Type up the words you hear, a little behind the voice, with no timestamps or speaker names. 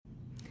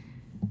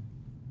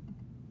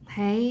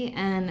Hey,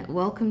 and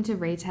welcome to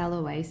Retail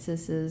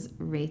Oasis's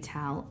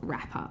Retail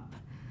Wrap Up.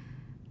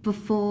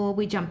 Before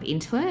we jump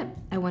into it,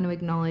 I want to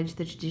acknowledge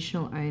the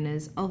traditional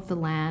owners of the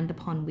land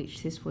upon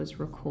which this was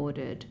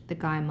recorded, the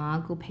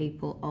Gaimargal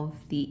people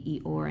of the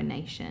Eora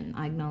Nation.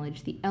 I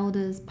acknowledge the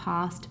elders,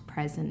 past,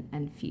 present,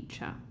 and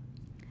future.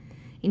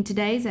 In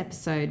today's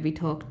episode, we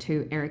talk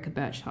to Erica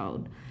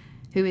Berchtold,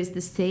 who is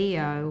the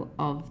CEO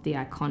of The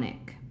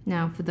Iconic.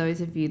 Now, for those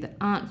of you that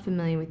aren't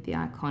familiar with The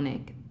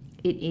Iconic,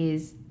 it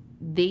is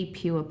the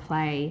pure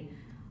play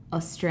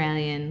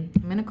Australian,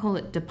 I'm going to call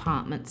it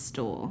department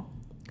store,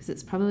 because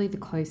it's probably the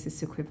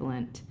closest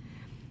equivalent.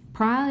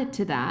 Prior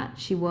to that,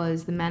 she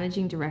was the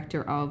managing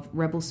director of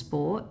Rebel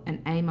Sport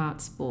and Amart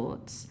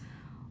Sports,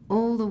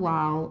 all the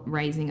while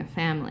raising a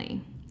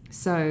family.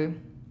 So,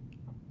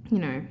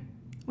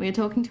 we're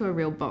talking to a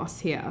real boss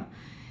here.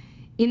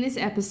 In this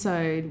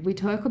episode, we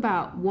talk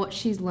about what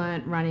she's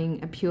learnt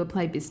running a pure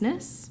play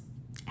business,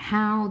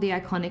 how The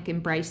Iconic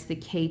embraced the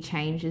key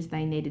changes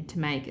they needed to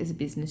make as a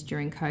business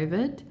during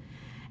COVID,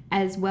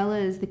 as well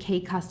as the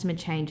key customer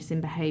changes in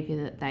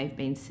behaviour that they've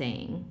been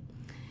seeing.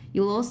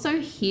 You'll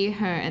also hear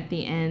her at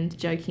the end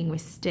joking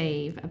with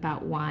Steve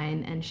about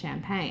wine and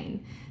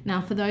champagne.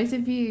 Now, for those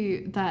of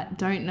you that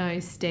don't know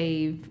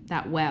Steve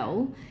that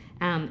well,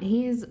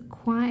 he is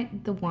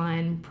quite the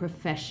wine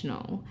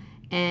professional.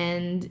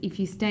 And if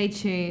you stay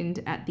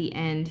tuned at the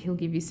end, he'll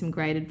give you some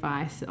great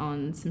advice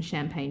on some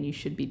champagne you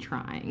should be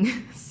trying.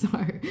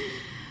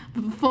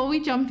 But before we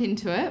jump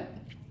into it,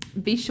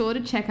 be sure to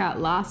check out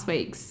last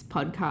week's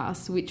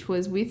podcast, which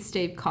was with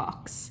Steve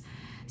Cox.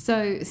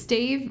 So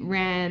Steve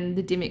ran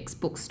the Dymocks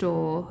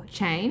bookstore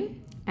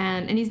chain,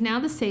 and he's now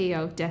the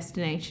CEO of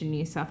Destination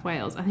New South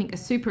Wales. I think a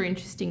super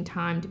interesting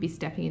time to be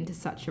stepping into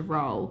such a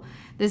role.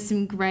 There's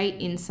some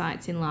great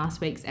insights in last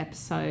week's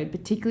episode,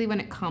 particularly when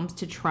it comes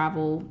to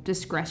travel,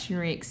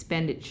 discretionary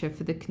expenditure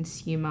for the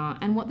consumer,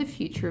 and what the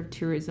future of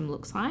tourism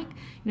looks like.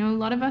 A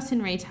lot of us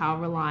in retail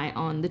rely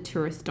on the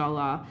tourist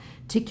dollar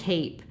to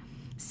keep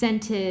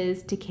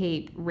centres, to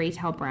keep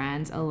retail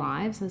brands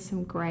alive. So there's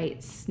some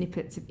great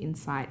snippets of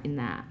insight in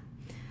that.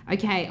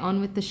 Okay,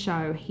 on with the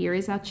show. Here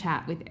is our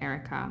chat with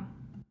Erica.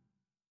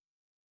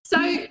 So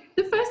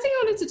the first thing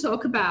I wanted to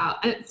talk about,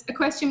 and it's a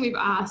question we've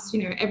asked,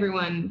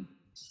 everyone,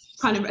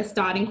 kind of a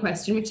starting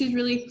question, which is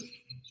really,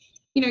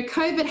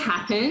 COVID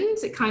happened.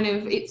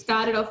 It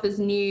started off as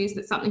news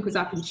that something was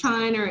up in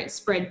China, it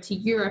spread to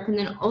Europe, and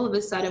then all of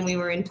a sudden we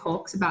were in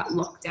talks about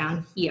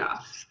lockdown here.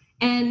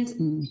 And,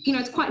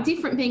 it's quite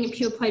different being a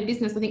pure play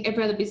business. I think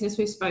every other business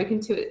we've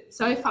spoken to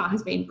so far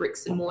has been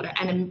bricks and mortar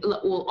and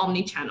all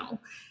omni-channel.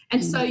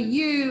 And so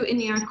you, in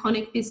the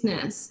Iconic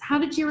business, how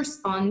did you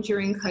respond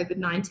during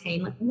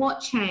COVID-19? Like,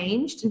 what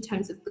changed in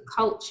terms of the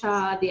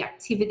culture, the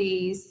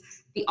activities,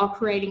 the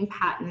operating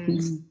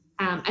patterns?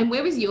 And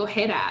where was your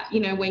head at,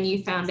 when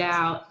you found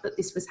out that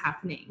this was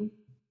happening?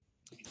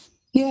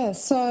 Yeah,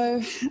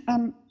 so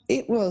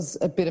it was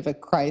a bit of a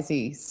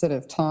crazy sort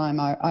of time.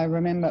 I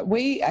remember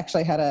we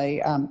actually had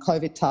a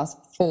COVID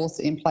task force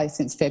in place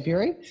since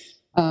February.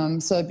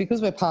 So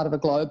because we're part of a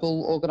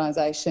global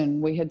organisation,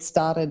 we had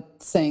started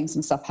seeing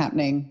some stuff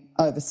happening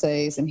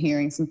overseas and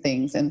hearing some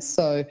things. And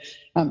so,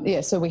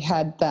 so we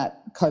had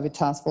that COVID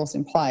task force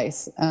in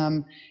place.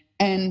 And,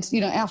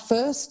 our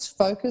first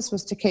focus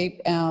was to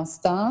keep our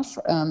staff,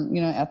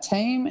 our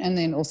team, and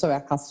then also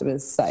our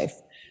customers safe.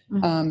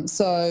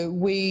 So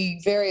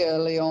we very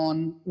early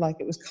on, like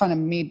it was kind of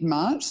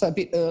mid-March, so a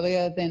bit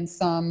earlier than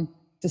some,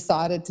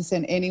 decided to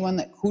send anyone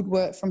that could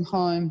work from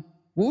home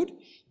would.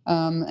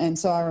 And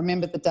so I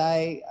remember the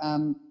day,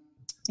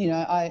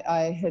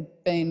 I had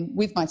been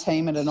with my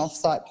team at an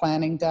off-site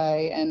planning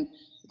day, and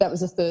that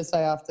was a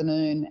Thursday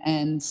afternoon,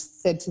 and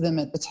said to them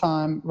at the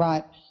time,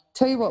 right,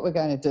 tell you what we're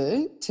going to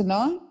do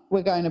tonight.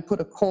 We're going to put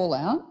a call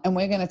out, and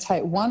we're going to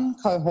take one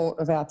cohort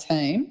of our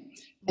team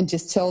and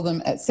just tell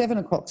them at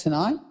 7:00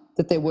 tonight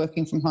that they're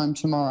working from home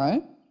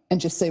tomorrow, and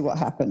just see what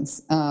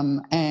happens.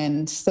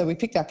 And so we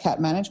picked our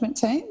CAT management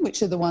team,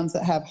 which are the ones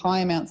that have high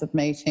amounts of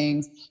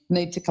meetings,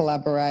 need to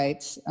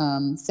collaborate,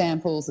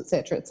 samples, et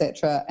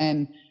cetera,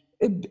 and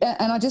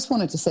I just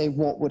wanted to see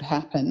what would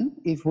happen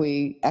if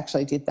we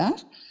actually did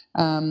that.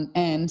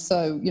 And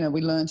so,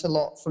 we learnt a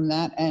lot from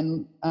that,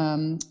 and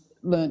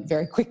learnt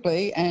very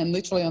quickly, and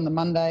literally on the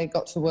Monday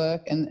got to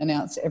work and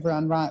announced to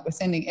everyone, right, we're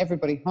sending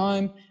everybody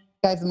home,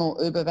 gave them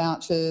all Uber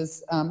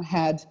vouchers,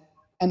 had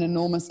an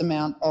enormous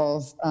amount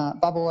of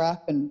bubble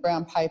wrap and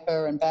brown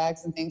paper and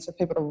bags and things for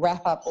people to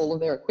wrap up all of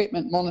their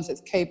equipment,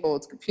 monitors,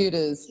 keyboards,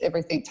 computers,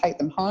 everything, take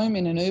them home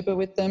in an Uber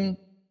with them.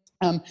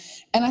 And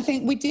I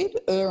think we did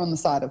err on the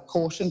side of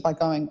caution by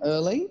going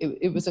early.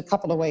 It was a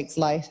couple of weeks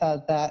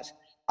later that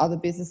other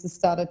businesses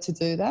started to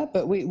do that,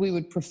 but we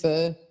would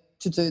prefer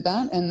to do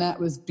that, and that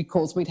was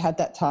because we'd had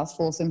that task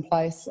force in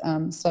place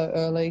so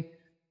early.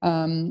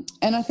 And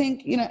I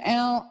think,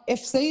 our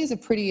FC is a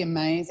pretty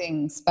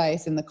amazing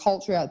space, and the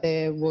culture out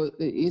there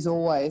is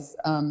always,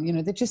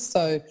 they're just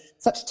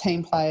such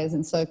team players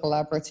and so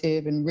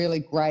collaborative and really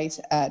great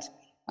at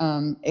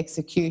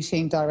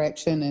executing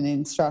direction and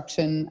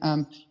instruction.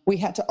 We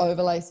had to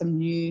overlay some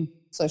new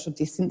social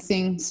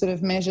distancing sort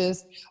of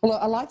measures. Although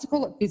I like to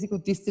call it physical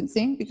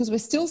distancing because we're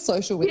still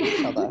social with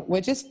each other.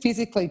 We're just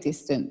physically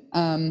distant.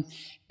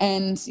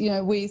 And, you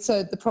know,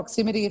 so the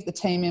proximity of the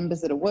team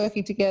members that are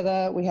working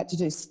together, we had to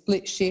do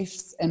split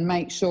shifts and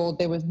make sure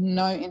there was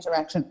no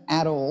interaction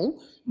at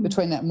all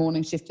between that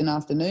morning shift and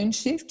afternoon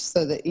shift,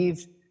 so that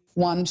if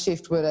one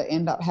shift were to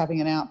end up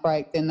having an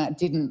outbreak, then that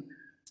didn't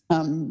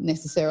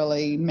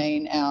necessarily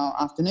mean our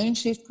afternoon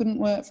shift couldn't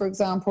work, for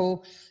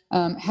example.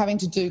 Having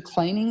to do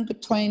cleaning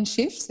between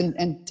shifts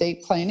and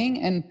deep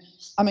cleaning. And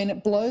I mean,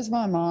 it blows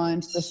my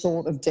mind the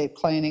thought of deep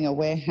cleaning a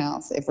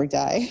warehouse every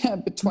day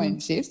between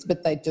shifts,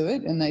 but they do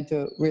it and they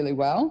do it really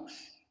well.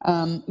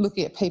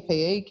 Looking at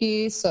PPE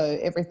gear, so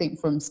everything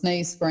from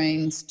sneeze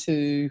screens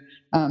to,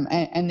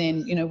 and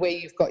then, you know, where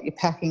you've got your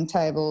packing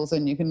tables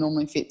and you can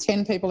normally fit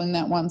 10 people in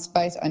that one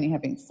space, only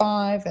having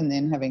 5, and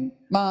then having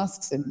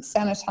masks and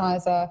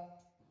sanitizer.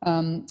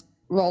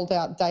 Rolled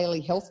out daily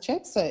health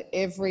checks. So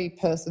every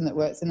person that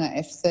works in that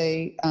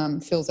FC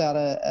fills out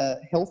a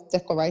health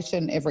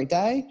declaration every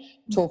day,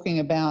 talking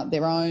about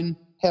their own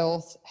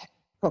health,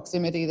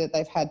 proximity that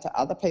they've had to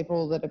other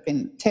people that have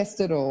been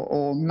tested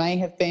or may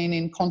have been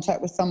in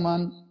contact with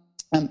someone.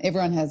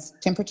 Everyone has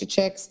temperature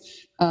checks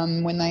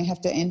when they have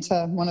to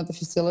enter one of the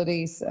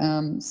facilities.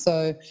 And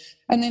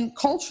then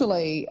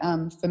culturally,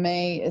 for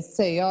me as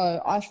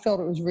CEO, I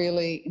felt it was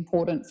really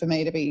important for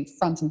me to be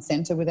front and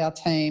centre with our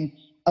team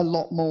a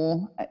lot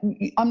more.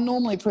 I'm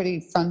normally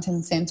pretty front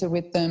and centre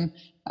with them,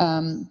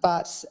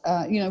 but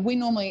you know, we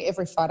normally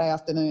every Friday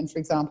afternoon, for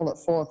example, at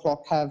 4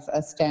 o'clock have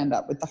a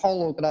stand-up with the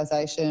whole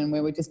organisation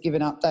where we just give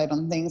an update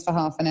on things for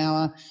half an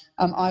hour.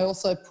 I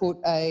also put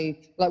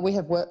we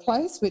have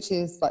Workplace, which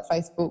is like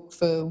Facebook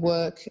for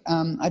work.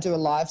 I do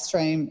a live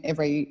stream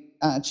every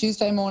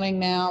Tuesday morning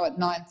now at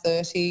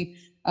 9:30.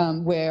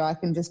 Where I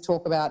can just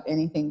talk about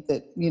anything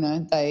that, you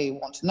know, they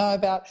want to know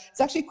about. It's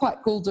actually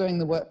quite cool doing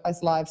the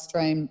Workplace live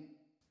stream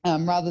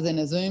rather than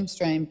a Zoom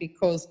stream,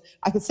 because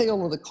I could see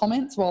all of the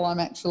comments while I'm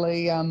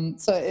actually,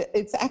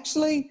 it's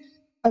actually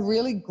a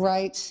really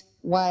great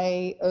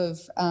way of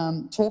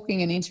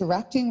talking and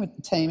interacting with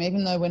the team,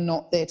 even though we're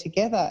not there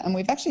together. And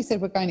we've actually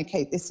said we're going to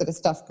keep this sort of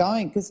stuff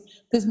going because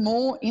there's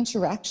more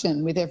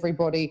interaction with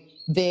everybody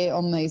there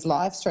on these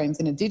live streams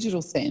in a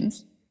digital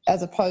sense,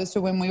 as opposed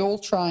to when we all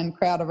try and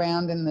crowd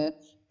around in the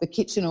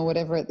kitchen or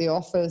whatever at the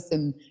office,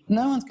 and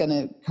no one's going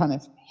to kind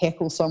of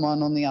heckle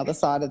someone on the other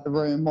side of the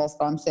room whilst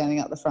I'm standing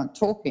up the front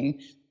talking,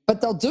 but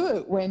they'll do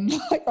it when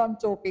like I'm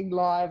talking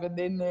live and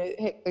then they're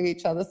heckling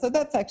each other. So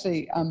that's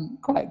actually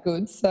quite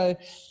good. So,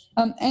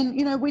 and,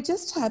 you know, we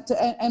just had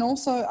to, and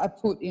also I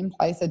put in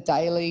place a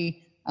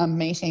daily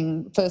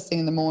meeting first thing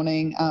in the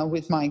morning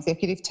with my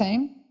executive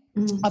team.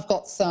 I've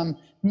got some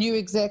new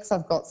execs,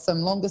 I've got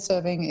some longer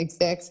serving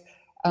execs,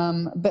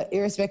 but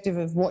irrespective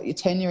of what your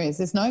tenure is,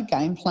 there's no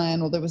game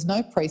plan, or there was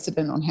no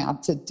precedent on how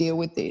to deal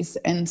with this.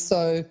 And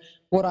so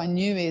what I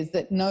knew is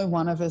that no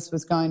one of us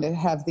was going to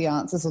have the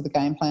answers or the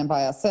game plan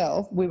by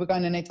ourselves. We were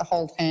going to need to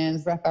hold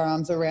hands, wrap our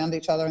arms around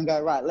each other and go,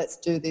 right, let's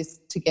do this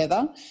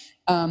together.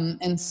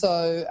 And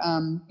so,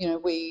 you know,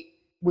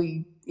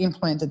 we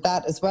implemented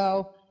that as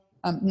well.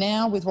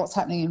 Now with what's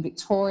happening in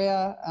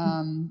Victoria,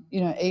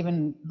 you know,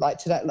 even like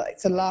today,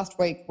 so last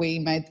week we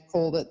made the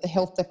call that the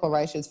health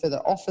declarations for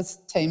the office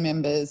team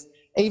members,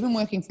 even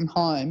working from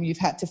home, you've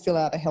had to fill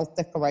out a health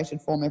declaration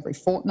form every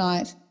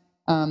fortnight.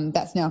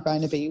 That's now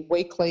going to be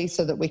weekly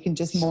so that we can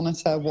just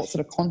monitor what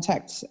sort of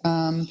contact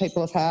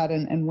people have had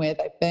and where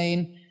they've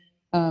been.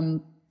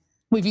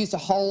 We've used a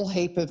whole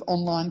heap of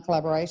online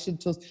collaboration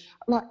tools.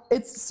 Like,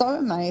 it's so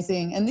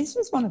amazing. And this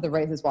was one of the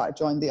reasons why I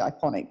joined The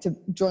Iconic, to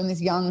join this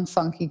young,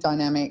 funky,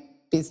 dynamic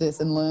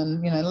business and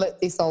learn, you know,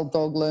 let this old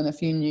dog learn a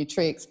few new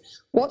tricks.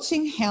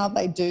 Watching how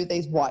they do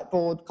these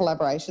whiteboard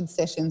collaboration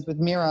sessions with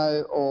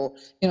Miro, or,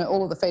 you know,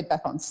 all of the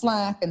feedback on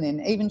Slack, and then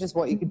even just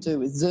what you could do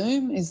with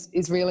Zoom is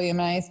really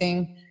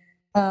amazing.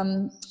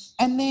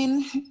 And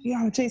then,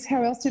 geez,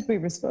 how else did we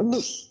respond?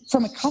 Look,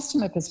 from a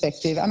customer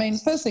perspective, I mean,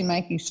 firstly,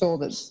 making sure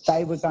that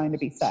they were going to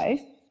be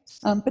safe,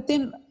 but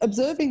then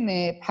observing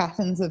their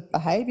patterns of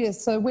behaviour.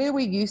 So where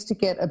we used to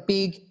get a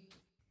big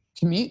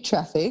commute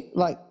traffic,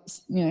 like,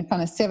 you know,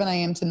 kind of 7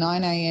 a.m. to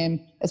 9 a.m.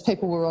 as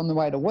people were on the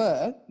way to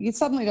work, you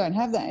suddenly don't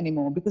have that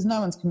anymore because no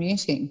one's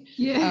commuting.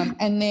 Yeah.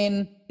 And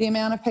then the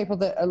amount of people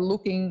that are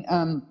looking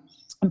and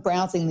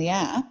browsing the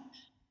app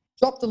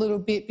dropped a little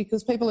bit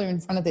because people are in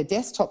front of their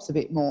desktops a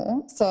bit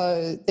more.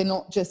 So they're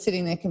not just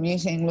sitting there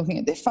commuting, looking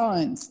at their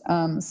phones.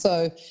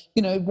 So,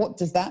 you know, what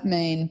does that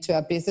mean to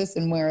our business?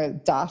 And we're a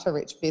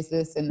data-rich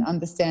business, and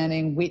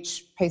understanding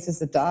which pieces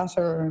of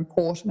data are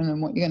important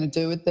and what you're going to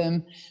do with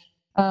them.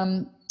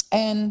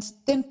 And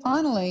then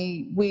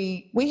finally,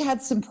 we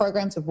had some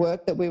programs of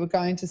work that we were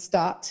going to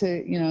start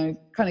to, you know,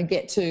 kind of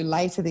get to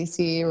later this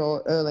year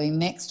or early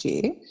next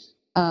year.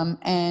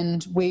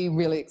 And we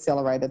really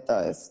accelerated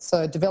those.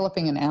 So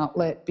developing an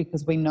outlet,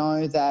 because we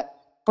know that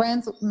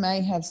brands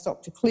may have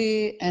stock to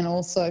clear and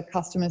also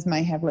customers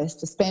may have less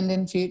to spend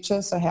in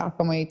future. So how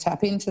can we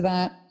tap into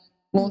that?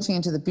 launching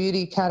into the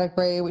beauty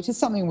category, which is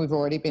something we've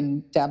already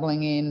been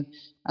dabbling in,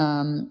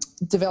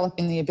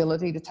 developing the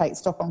ability to take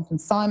stock on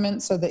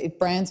consignment so that if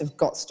brands have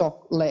got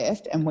stock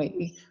left and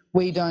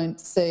we don't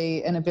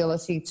see an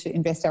ability to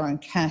invest our own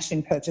cash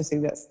in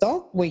purchasing that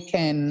stock, we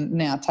can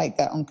now take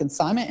that on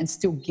consignment and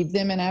still give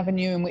them an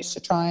avenue in which to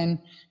try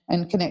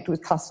and connect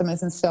with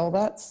customers and sell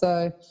that.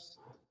 So,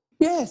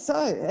 yeah,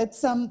 so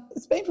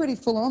it's been pretty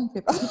full on,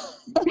 Pippa.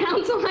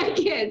 Sounds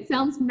like it.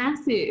 Sounds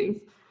massive.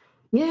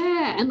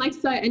 Yeah, and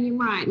you're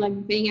right,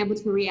 like being able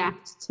to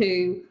react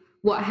to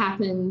what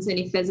happens and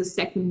if there's a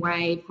second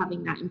wave,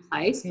 having that in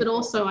place. But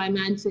also I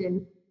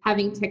imagine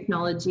having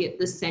technology at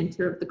the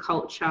centre of the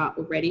culture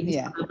already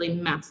has probably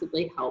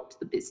massively helped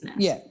the business.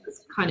 Yeah.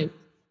 It's kind of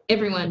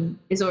everyone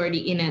is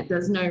already in it.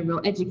 There's no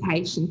real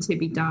education to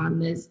be done.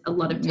 There's a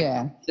lot of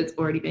technology that's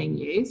already being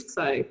used.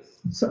 So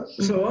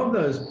of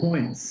those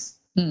points,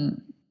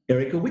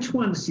 Erica, which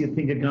ones do you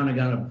think are going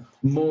to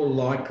more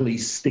likely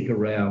stick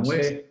around?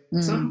 Where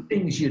some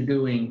things you're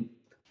doing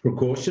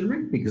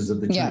precautionary because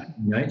of the changing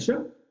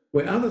nature,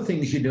 where other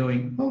things you're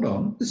doing, hold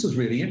on, this is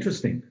really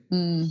interesting.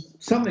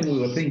 Something we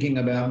were thinking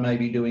about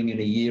maybe doing in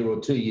a year or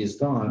 2 years'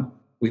 time,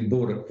 we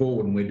brought it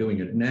forward and we're doing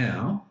it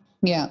now.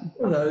 Yeah.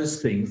 What are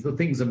those things, the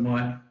things that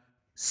might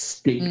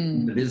stick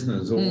in the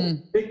business or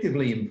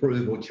effectively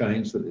improve or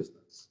change the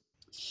business?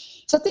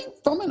 So I think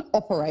from an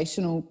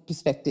operational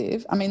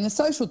perspective, I mean, the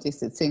social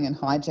distancing and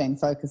hygiene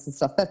focus and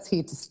stuff, that's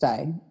here to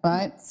stay,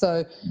 right?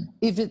 So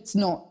if it's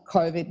not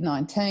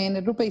COVID-19,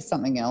 it'll be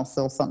something else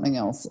or something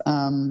else.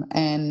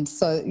 And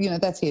so,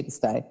 that's here to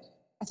stay.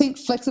 I think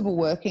flexible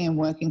working and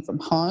working from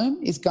home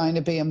is going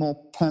to be a more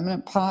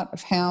permanent part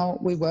of how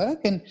we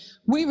work. And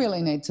we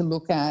really need to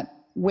look at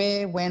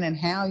where, when and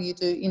how you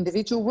do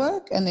individual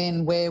work and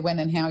then where, when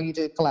and how you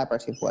do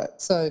collaborative work.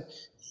 So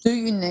do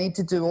you need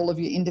to do all of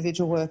your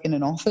individual work in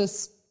an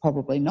office?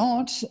 Probably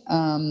not.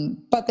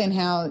 But then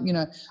how,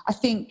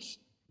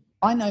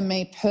 I know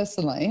me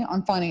personally,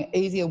 I'm finding it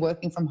easier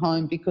working from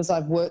home because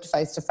I've worked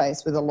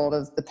face-to-face with a lot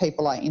of the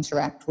people I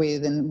interact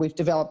with and we've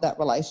developed that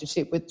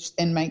relationship, which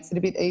then makes it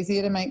a bit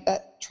easier to make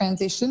that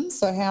transition.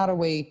 So how do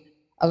we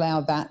allow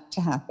that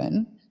to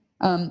happen?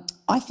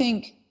 I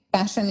think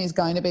fashion is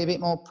going to be a bit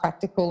more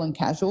practical and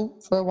casual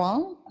for a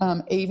while,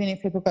 even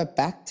if people go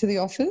back to the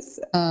office.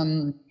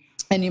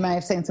 And you may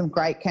have seen some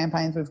great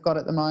campaigns we've got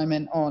at the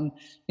moment on,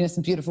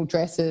 some beautiful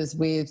dresses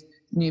with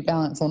New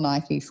Balance or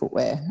Nike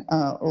footwear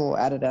or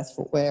Adidas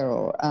footwear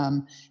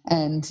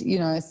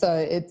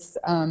so it's,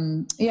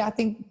 I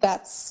think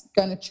that's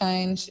going to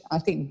change. I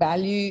think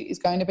value is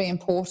going to be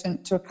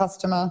important to a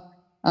customer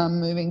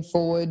moving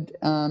forward.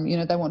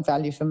 They want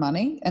value for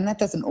money and that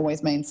doesn't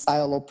always mean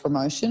sale or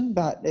promotion,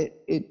 but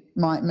it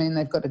might mean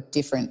they've got a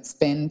different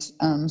spend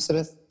sort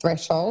of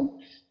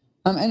threshold.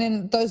 And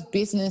then those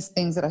business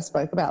things that I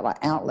spoke about, like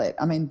outlet,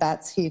 I mean,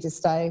 that's here to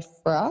stay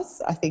for us.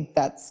 I think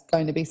that's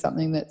going to be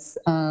something that's,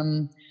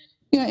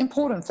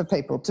 important for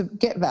people to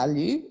get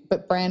value,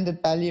 but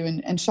branded value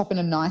and shop in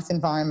a nice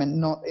environment,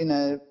 not in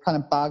a kind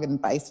of bargain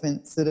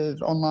basement sort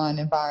of online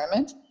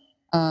environment.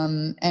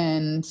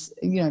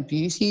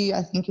 Beauty,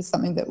 I think, is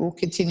something that will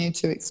continue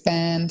to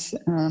expand.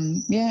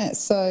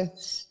 So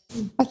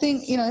I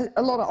think,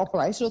 a lot of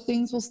operational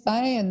things will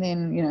stay and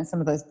then,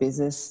 some of those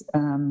business,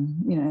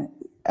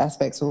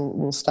 aspects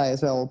will stay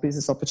as well.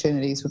 Business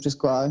opportunities will just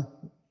grow.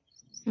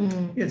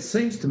 It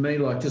seems to me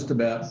like just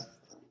about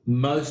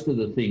most of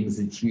the things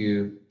that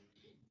you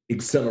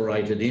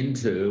accelerated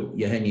into,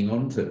 you're hanging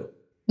on to.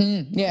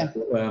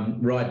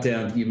 Right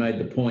down to, you made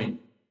the point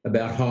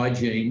about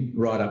hygiene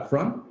right up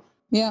front.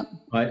 Yeah.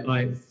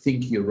 I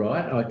think you're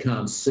right. I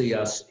can't see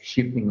us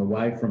shifting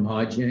away from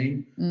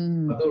hygiene.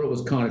 I thought it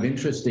was kind of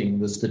interesting,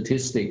 the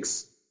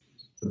statistics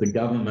that the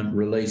government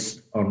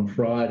released on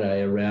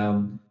Friday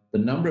around the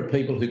number of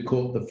people who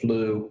caught the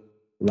flu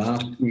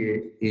last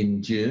year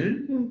in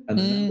June and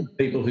the number of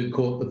people who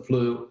caught the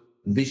flu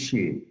this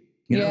year.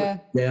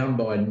 Down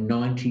by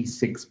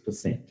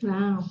 96%.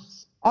 Wow.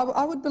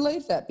 I would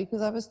believe that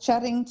because I was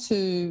chatting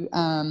to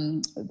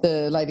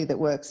the lady that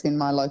works in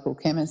my local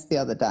chemist the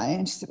other day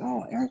and she said,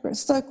 "Oh, Erica, it's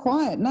so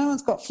quiet. No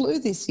one's got flu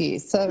this year,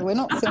 so we're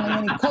not selling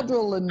any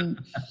Codral." And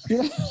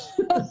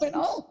I went,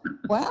 "Oh,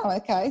 wow,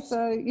 okay." So,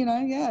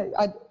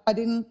 I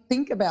didn't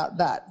think about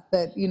that,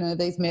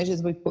 these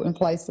measures we've put in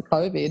place for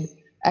COVID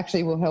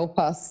actually will help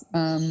us,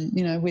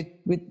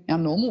 with our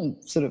normal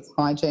sort of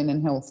hygiene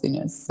and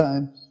healthiness.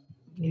 So,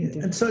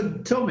 And so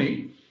tell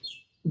me,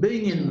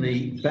 being in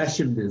the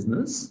fashion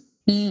business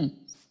and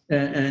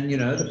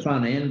the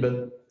fun end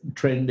but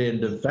trend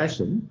end of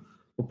fashion,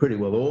 well, pretty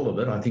well all of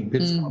it, I think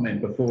Pitt's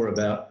comment before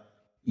about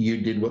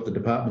you did what the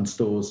department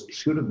stores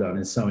should have done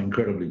is so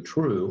incredibly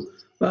true.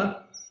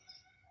 But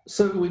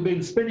so we've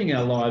been spending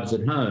our lives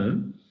at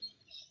home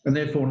and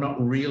therefore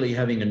not really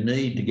having a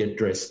need to get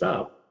dressed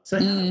up. So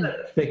how does that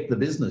affect the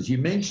business? You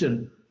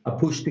mentioned a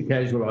push to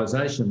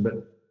casualisation,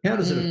 but how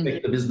does it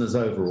affect the business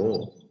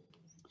overall?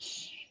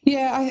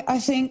 Yeah, I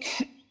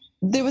think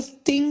there were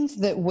things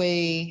that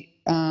we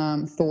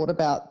thought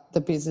about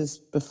the business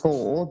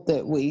before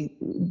that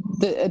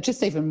are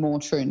just even more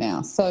true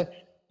now. So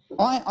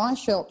I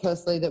felt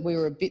personally that we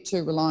were a bit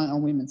too reliant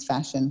on women's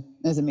fashion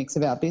as a mix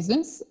of our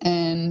business,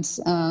 and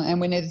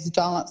we needed to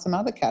dial up some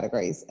other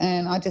categories.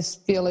 And I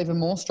just feel even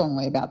more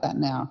strongly about that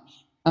now.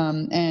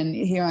 And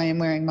here I am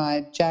wearing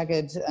my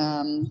jagged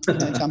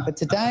jumper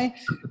today.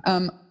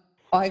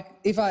 I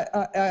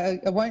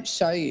won't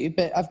show you,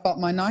 but I've got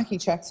my Nike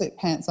tracksuit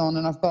pants on,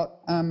 and I've got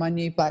my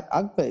new black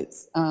UGG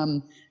boots.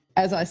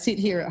 As I sit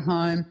here at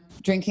home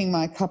drinking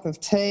my cup of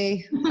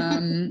tea,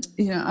 I'm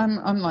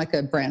like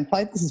a brand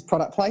plate. This is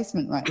product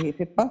placement right here,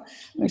 Pippa.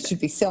 We should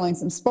be selling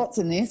some spots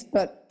in this,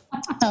 but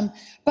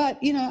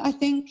I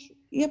think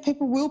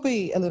people will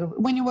be a little.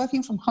 When you're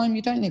working from home,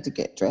 you don't need to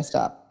get dressed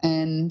up,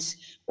 and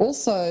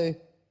also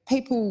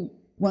people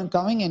weren't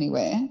going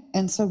anywhere,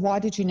 and so why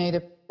did you need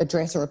a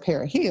dress or a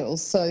pair of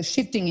heels? So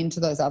shifting into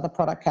those other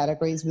product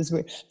categories was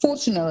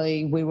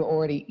fortunately we were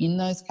already in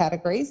those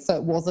categories, so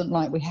it wasn't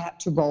like we had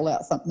to roll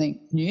out something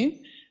new.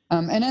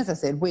 And as I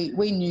said,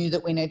 we knew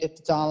that we needed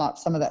to dial up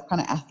some of that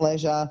kind of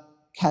athleisure,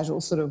 casual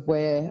sort of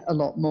wear a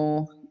lot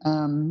more.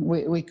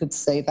 We could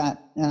see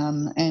that,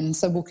 and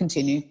so we'll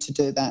continue to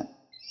do that.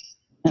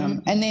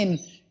 And then,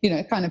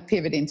 kind of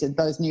pivot into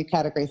those new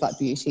categories like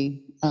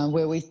beauty,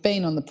 where we've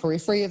been on the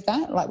periphery of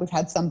that. Like we've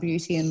had some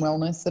beauty and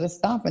wellness sort of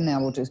stuff, and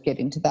now we'll just get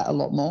into that a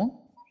lot more.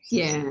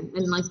 Yeah,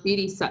 and like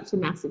beauty is such a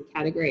massive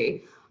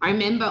category. I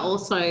remember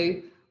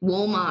also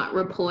Walmart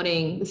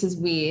reporting, this is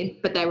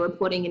weird, but they were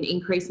reporting an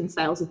increase in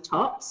sales of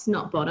tops,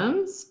 not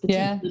bottoms.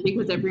 Yeah.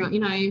 Because everyone,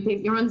 if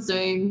you're on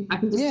Zoom, I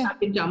can just tuck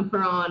a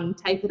jumper on,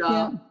 take it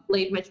off,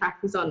 leave my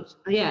trackers on.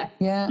 Yeah.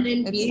 Yeah. And then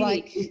it's beauty,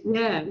 like,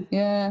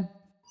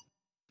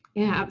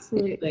 yeah,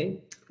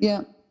 absolutely.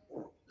 Yeah.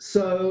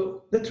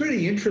 So that's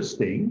really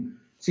interesting.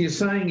 So you're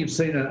saying you've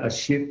seen a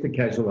shift to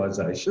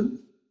casualisation,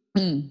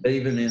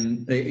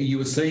 even you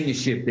were seeing a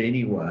shift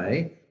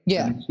anyway.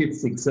 Yeah. And the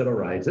shift's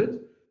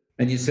accelerated.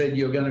 And you said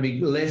you're going to be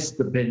less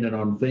dependent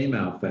on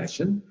female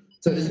fashion.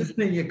 So does this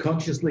mean you're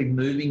consciously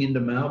moving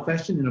into male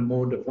fashion in a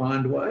more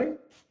defined way?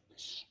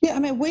 Yeah, I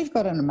mean, we've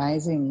got an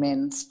amazing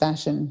men's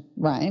fashion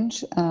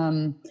range.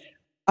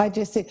 I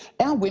just think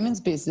our women's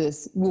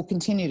business will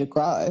continue to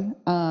grow,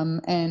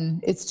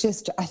 and it's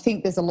just, I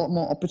think there's a lot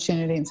more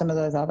opportunity in some of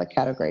those other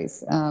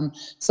categories.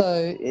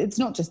 So it's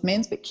not just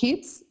men's, but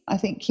kids. I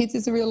think kids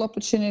is a real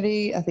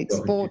opportunity. I think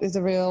sport is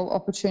a real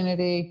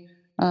opportunity.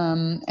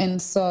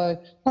 And so,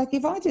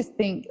 if I just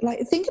think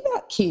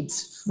about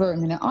kids for a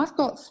minute. I've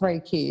got 3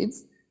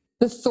 kids.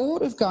 The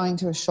thought of going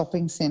to a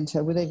shopping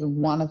centre with even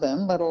one of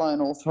them, let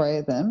alone all 3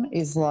 of them,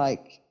 is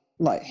like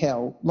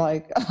hell.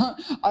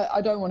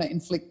 I don't want to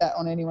inflict that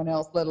on anyone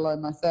else, let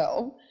alone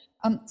myself.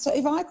 So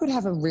if I could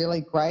have a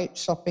really great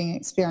shopping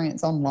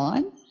experience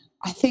online,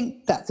 I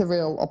think that's a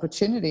real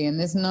opportunity. And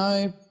there's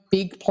no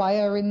big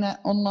player in that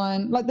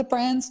online. Like the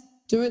brands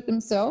do it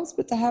themselves,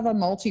 but to have a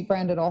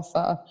multi-branded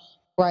offer,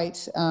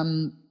 great,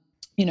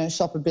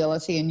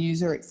 shoppability and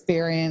user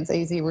experience,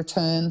 easy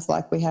returns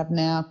like we have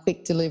now,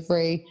 quick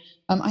delivery.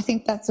 I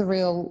think that's a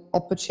real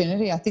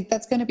opportunity. I think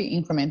that's going to be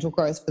incremental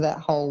growth for that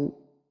whole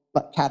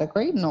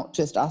category, not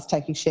just us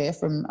taking share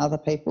from other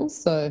people.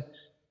 So,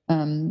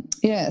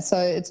 so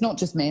it's not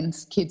just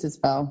men's, kids as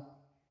well.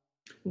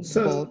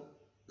 So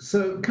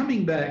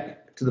coming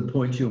back to the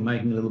point you were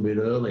making a little bit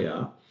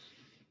earlier,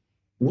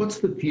 what's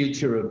the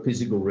future of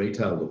physical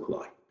retail look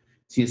like?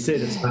 So you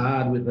said it's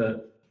hard with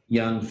a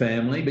young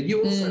family, but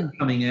you're also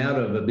coming out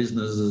of a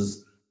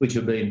businesses which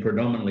have been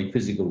predominantly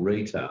physical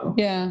retail.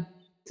 Yeah.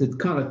 To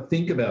kind of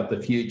think about the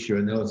future,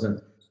 and there was an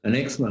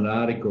excellent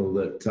article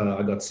that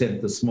I got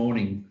sent this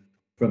morning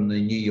from the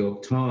New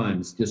York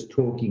Times just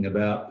talking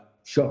about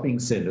shopping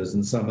centres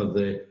and some of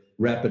the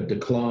rapid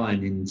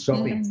decline in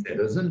shopping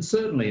centres, and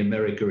certainly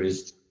America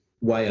is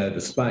way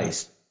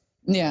overspaced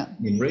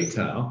in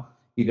retail.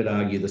 You could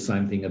argue the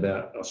same thing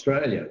about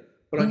Australia.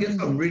 But I guess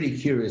I'm really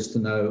curious to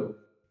know,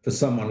 for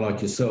someone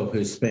like yourself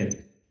who's spent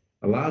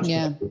a large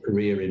part of your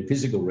career in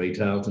physical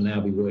retail to now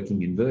be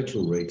working in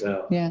virtual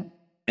retail,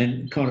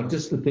 and kind of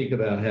just to think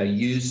about how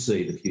you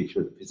see the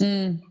future of the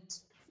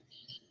business.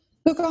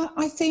 Look,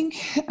 I think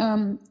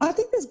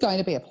there's going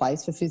to be a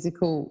place for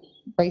physical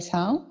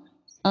retail.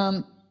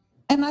 And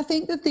I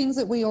think the things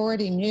that we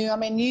already knew, I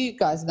mean, you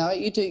guys know it,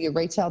 you do your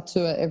retail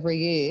tour every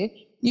year.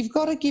 You've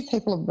got to give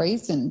people a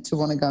reason to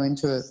want to go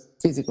into a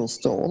physical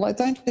store. Like,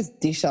 don't just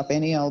dish up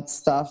any old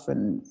stuff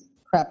and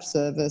crap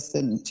service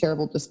and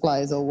terrible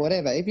displays or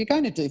whatever. If you're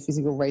going to do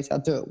physical retail,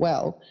 do it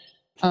well.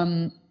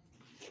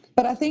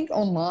 But I think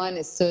online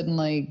is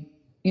certainly,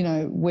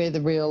 where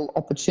the real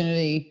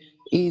opportunity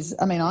is.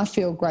 I mean, I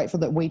feel grateful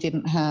that we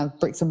didn't have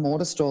bricks and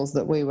mortar stores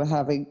that we were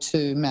having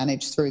to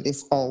manage through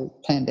this whole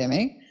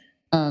pandemic.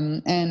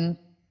 And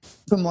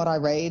from what I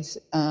read,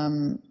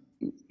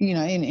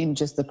 in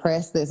just the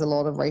press, there's a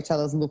lot of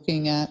retailers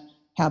looking at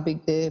how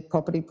big their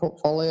property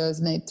portfolios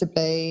need to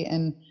be.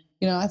 And,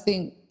 I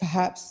think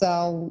perhaps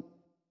they'll,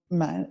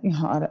 I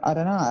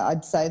don't know,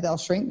 I'd say they'll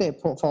shrink their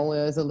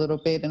portfolios a little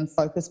bit and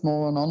focus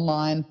more on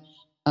online.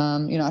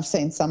 I've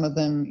seen some of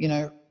them,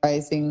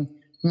 raising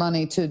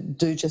money to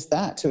do just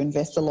that, to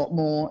invest a lot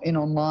more in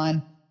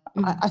online.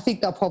 I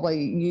think they'll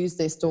probably use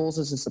their stores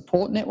as a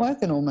support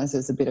network and almost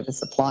as a bit of a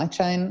supply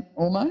chain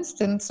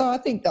almost. And so I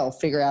think they'll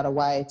figure out a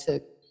way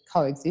to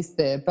coexist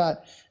there.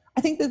 But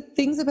I think the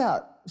things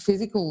about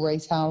physical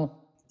retail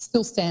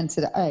still stand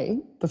today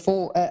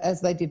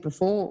as they did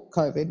before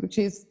COVID, which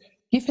is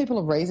give people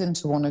a reason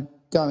to want to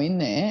go in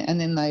there, and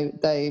then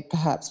they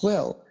perhaps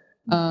will.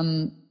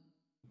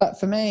 But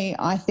for me,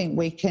 I think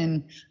we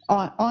can.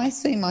 I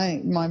see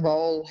my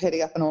role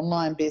heading up an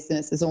online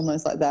business as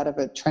almost like that of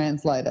a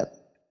translator.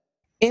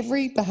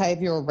 Every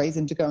behaviour or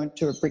reason to go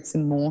into a bricks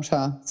and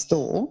mortar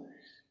store,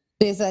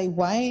 there's a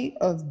way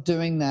of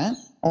doing that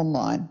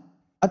online.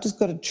 I've just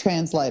got to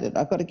translate it.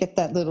 I've got to get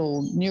that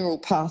little neural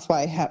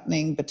pathway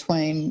happening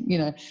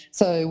between,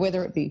 so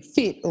whether it be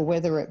fit or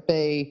whether it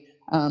be,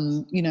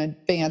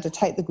 being able to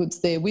take the goods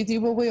there with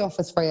you. Well, we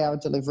offer 3-hour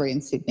delivery in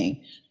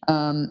Sydney,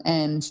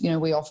 and,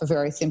 we offer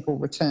very simple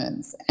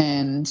returns.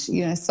 And,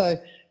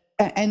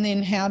 and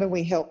then how do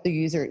we help the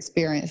user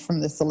experience from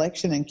the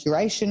selection and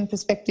curation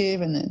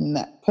perspective, and then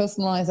that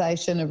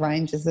personalisation of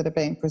ranges that are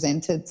being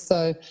presented.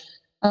 So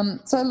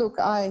look,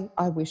 I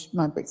wish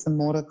my bricks and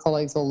mortar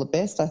colleagues all the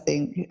best. I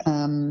think,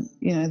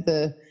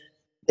 the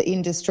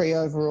industry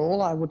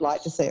overall, I would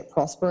like to see it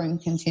prosper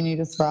and continue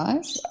to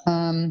thrive.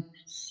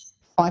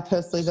 I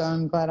personally, though,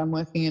 I'm glad I'm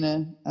working in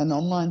an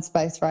online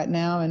space right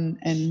now, and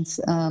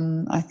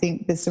I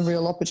think there's some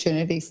real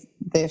opportunities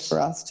there for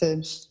us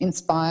to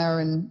inspire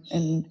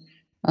and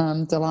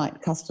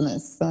delight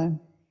customers. So,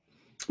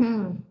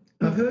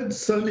 I've heard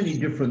so many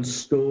different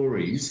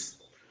stories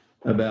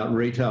about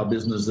retail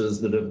businesses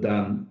that have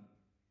done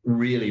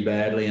really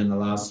badly in the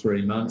last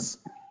 3 months.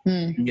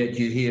 And yet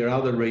you hear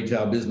other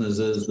retail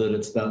businesses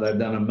that they've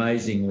done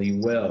amazingly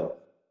well.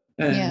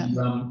 And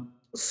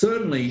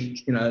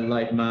certainly,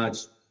 late March,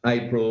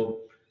 April,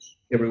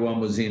 everyone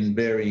was in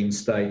varying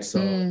states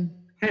of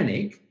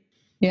panic.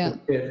 Yeah.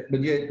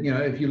 But yet,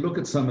 if you look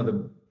at some of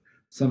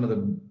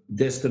the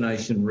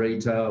destination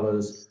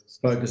retailers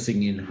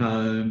focusing in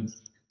home,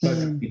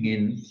 focusing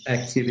in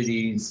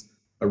activities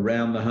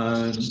around the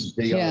home,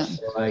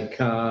 DIY,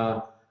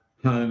 car,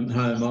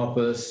 home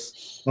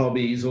office,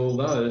 hobbies, all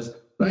those,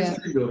 they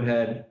seem to have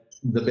had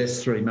the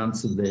best 3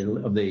 months of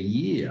their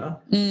year.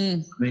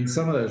 I mean,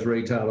 some of those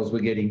retailers were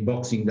getting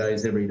Boxing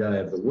Days every day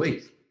of the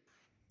week.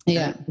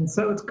 Yeah. And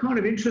so it's kind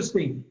of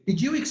interesting. Did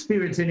you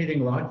experience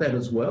anything like that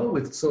as well,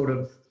 with sort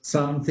of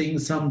some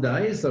things, some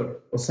days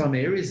or some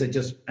areas that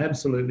just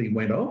absolutely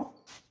went off?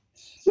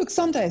 Look,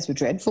 some days were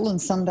dreadful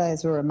and some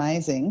days were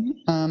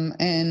amazing.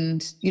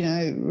 And,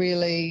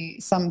 really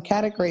some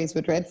categories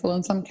were dreadful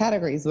and some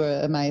categories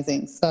were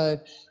amazing. So,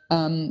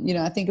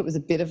 I think it was a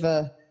bit of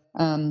a,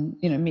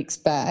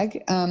 mixed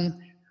bag.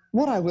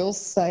 What I will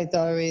say,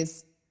 though,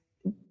 is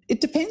it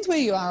depends where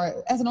you are.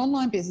 As an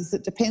online business,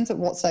 it depends at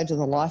what stage of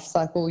the life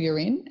cycle you're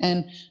in.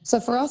 And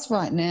so for us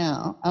right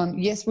now,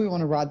 yes, we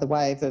want to ride the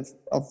wave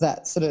of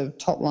that sort of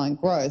top-line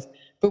growth,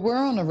 but we're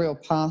on a real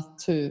path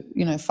to,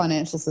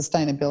 financial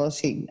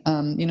sustainability,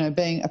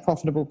 being a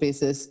profitable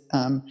business,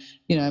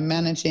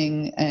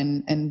 managing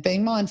and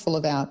being mindful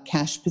of our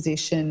cash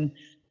position.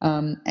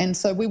 And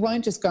so we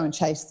won't just go and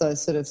chase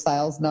those sort of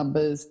sales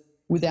numbers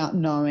without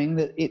knowing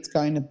that it's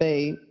going to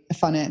be a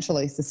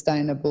financially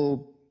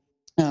sustainable,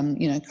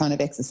 kind of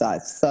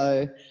exercise.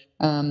 So,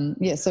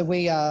 so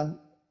we are,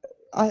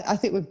 I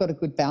think we've got a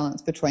good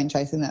balance between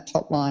chasing that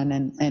top line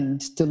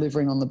and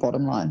delivering on the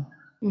bottom line.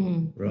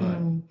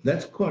 Right.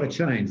 That's quite a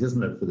change,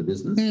 isn't it, for the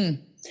business?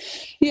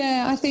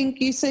 Yeah, I think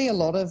you see a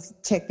lot of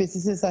tech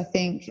businesses, I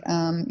think,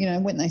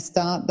 when they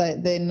start,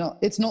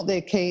 it's not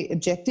their key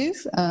objective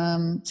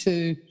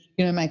to,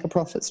 make a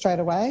profit straight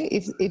away.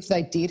 If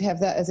they did have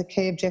that as a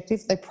key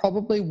objective, they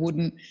probably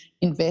wouldn't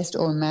invest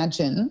or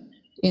imagine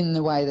in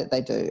the way that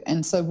they do.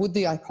 And so would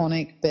the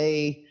Iconic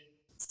be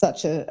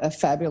such a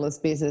fabulous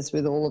business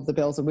with all of the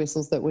bells and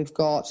whistles that we've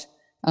got,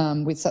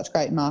 with such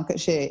great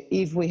market share,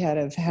 if we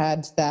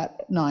had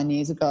that 9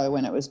 years ago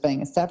when it was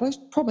being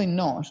established? Probably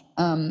not.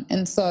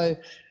 And so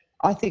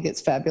I think it's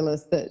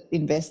fabulous that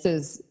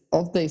investors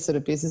of these sort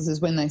of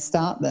businesses, when they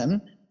start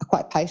them, are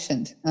quite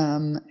patient.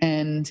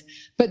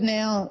 But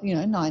now,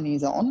 9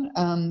 years on,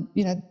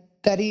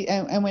 that is,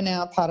 and we're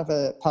now part of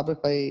a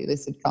publicly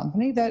listed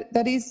company,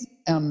 that is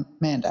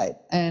mandate.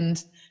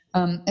 And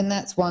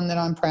that's one that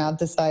I'm proud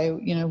to say,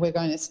 we're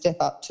going to step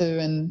up to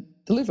and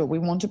deliver. We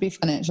want to be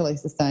financially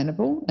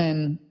sustainable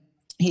and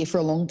here for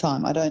a long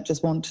time. I don't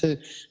just want to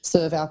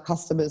serve our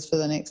customers for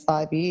the next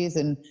 5 years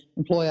and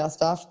employ our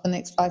staff for the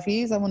next 5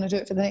 years. I want to do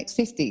it for the next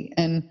 50.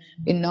 And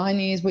in 9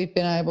 years, we've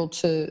been able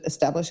to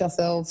establish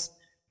ourselves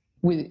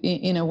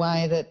in a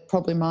way that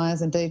probably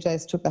Myers and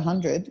DJs took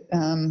 100.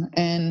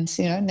 And,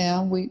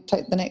 now we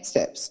take the next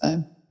step.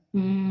 So.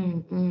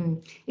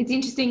 It's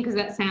interesting because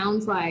that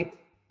sounds like,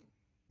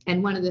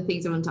 and one of the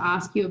things I wanted to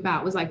ask you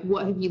about was like,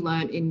 what have you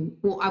learned in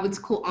what I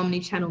would call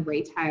omni-channel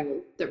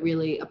retail that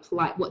really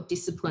apply, what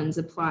disciplines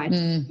apply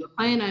to your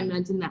play? And I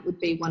imagine that would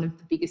be one of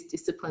the biggest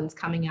disciplines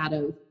coming out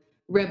of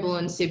Rebel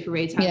and Super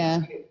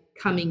Retail,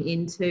 coming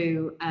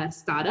into a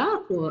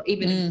startup or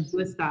even into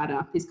a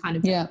startup is kind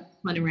of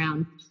one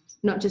around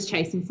not just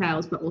chasing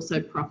sales, but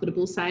also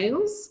profitable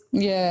sales.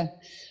 Yeah.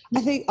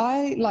 I think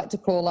I like to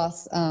call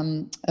us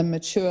a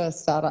mature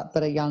startup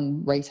but a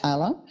young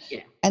retailer.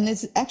 Yeah. And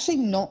there's actually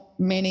not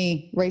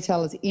many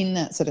retailers in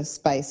that sort of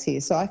space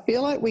here. So I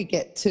feel like we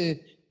get to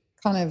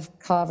kind of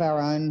carve our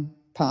own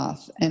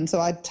path. And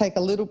so I take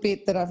a little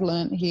bit that I've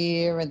learnt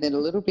here and then a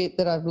little bit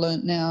that I've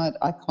learnt now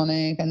at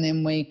Iconic, and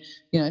then we,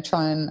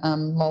 try and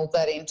mould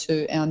that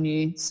into our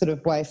new sort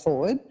of way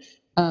forward.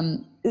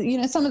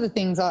 Some of the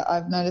things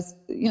I've noticed,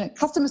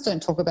 customers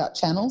don't talk about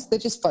channels. They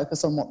just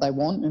focus on what they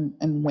want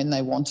and when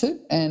they want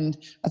it. And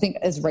I think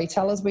as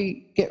retailers,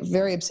 we get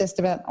very obsessed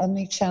about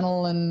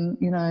omni-channel and,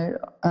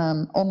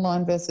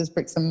 online versus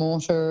bricks and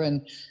mortar.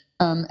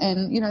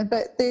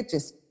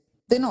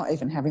 They're not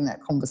even having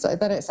that conversation.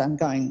 They don't say, I'm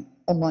going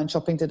online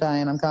shopping today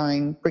and I'm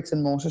going bricks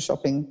and mortar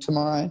shopping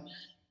tomorrow.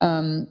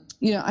 I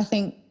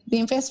think the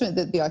investment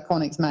that the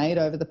Iconic's made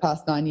over the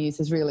past 9 years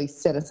has really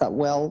set us up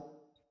well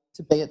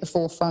to be at the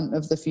forefront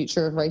of the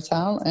future of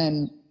retail.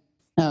 And,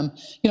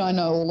 I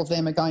know all of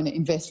them are going to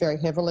invest very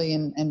heavily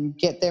and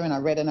get there. And I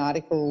read an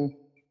article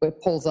where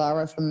Paul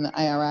Zara from the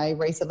ARA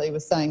recently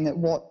was saying that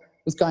what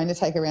was going to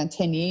take around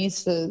 10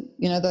 years for,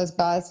 those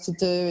guys to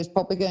do is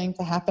probably going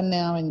to happen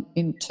now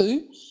in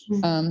 2.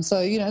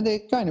 They're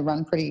going to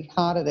run pretty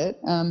hard at it.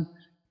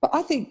 But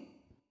I think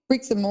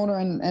bricks and mortar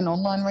and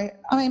online,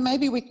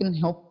 maybe we can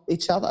help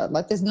each other.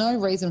 Like, there's no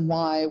reason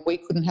why we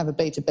couldn't have a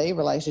B2B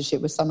relationship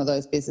with some of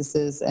those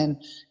businesses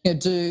and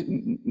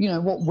do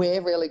what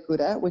we're really good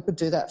at. We could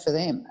do that for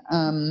them.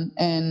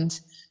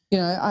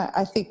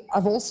 I think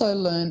I've also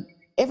learned,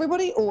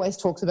 everybody always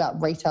talks about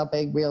retail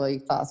being really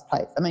fast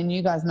paced.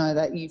 You guys know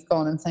that. You've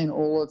gone and seen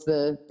all of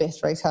the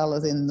best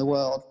retailers in the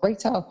world.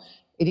 Retail,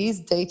 it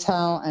is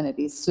detail and it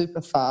is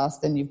super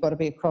fast, and you've got to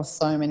be across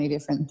so many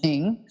different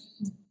things.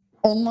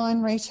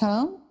 Online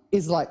retail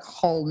is like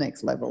whole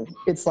next level.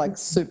 It's like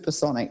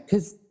supersonic,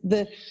 because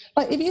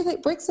if you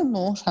think bricks and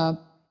mortar,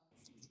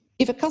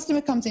 if a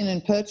customer comes in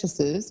and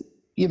purchases,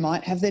 you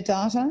might have their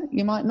data,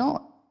 you might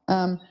not.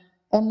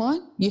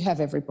 Online, you have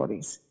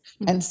everybody's.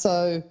 And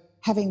so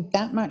having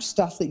that much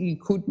stuff that you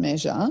could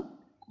measure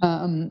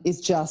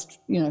is just,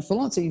 full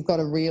on. So you've got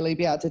to really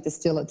be able to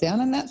distill it down.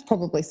 And that's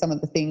probably some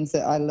of the things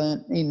that I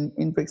learned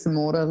in bricks and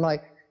mortar,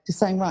 like just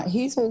saying, right,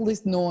 here's all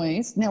this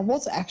noise. Now,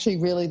 what's actually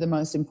really the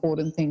most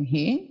important thing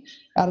here?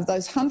 Out of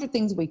those 100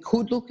 things we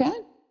could look at,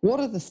 what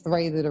are the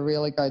 3 that are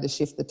really going to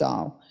shift the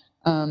dial?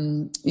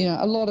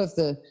 A lot of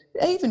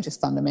even just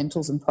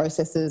fundamentals and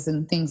processes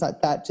and things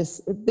like that,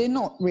 they're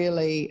not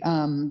really,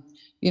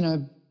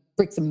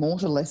 bricks and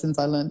mortar lessons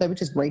I learned. They were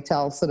just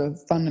retail sort of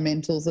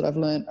fundamentals that I've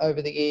learned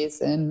over the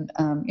years, and,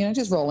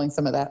 just rolling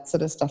some of that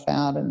sort of stuff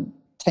out, and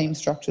team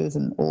structures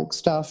and org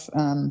stuff.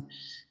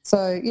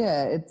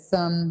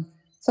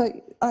 So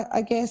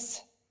I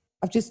guess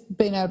I've just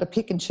been able to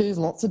pick and choose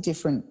lots of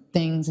different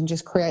things and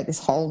just create this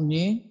whole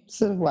new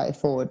sort of way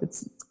forward.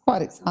 It's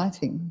quite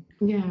exciting.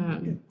 Yeah.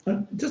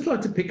 I'd just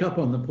like to pick up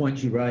on the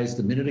point you raised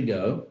a minute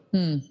ago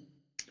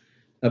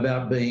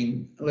about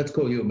being, let's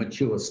call you a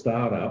mature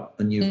startup,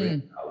 a new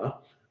retailer.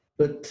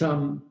 But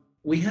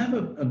we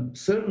have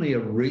certainly a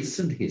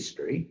recent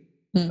history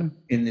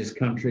in this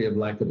country of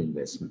lack of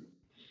investment,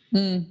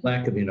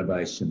 lack of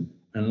innovation,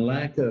 and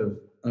lack of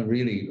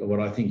really what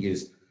I think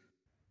is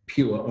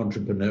pure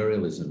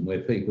entrepreneurialism, where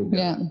people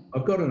go,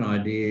 I've got an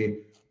idea,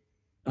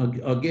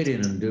 I'll get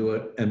in and do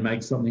it and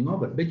make something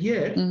of it. But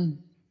yet,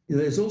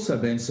 there's also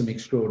been some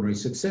extraordinary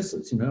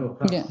successes. Apart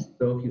from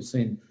yourself, you've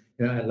seen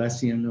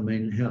Atlassian,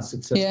 how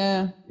successful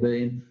it's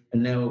been.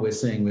 And now what we're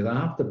seeing with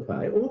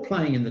Afterpay, all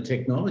playing in the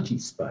technology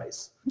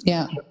space.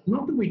 Yeah.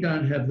 Not that we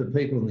don't have the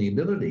people and the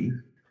ability.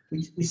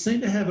 We seem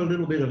to have a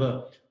little bit of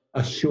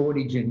a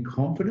shortage in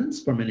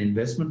confidence from an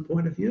investment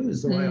point of view,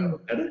 is the way I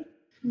look at it.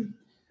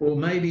 Or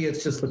maybe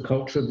it's just the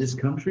culture of this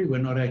country. We're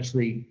not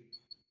actually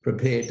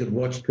prepared to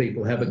watch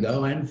people have a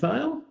go and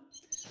fail.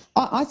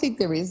 I think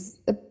there is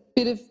a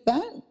bit of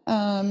that.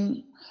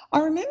 I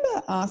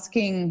remember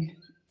asking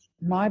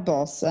my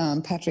boss,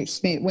 Patrick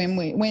Schmidt, when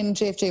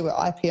GFG were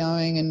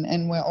IPOing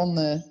and we're on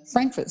the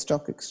Frankfurt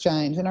Stock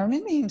Exchange, and I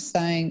remember him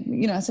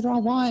saying, I said,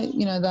 why,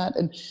 that?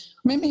 And I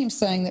remember him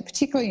saying that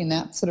particularly in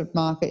that sort of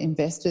market,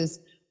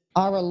 investors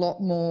are a lot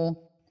more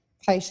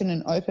patient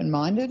and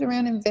open-minded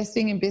around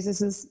investing in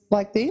businesses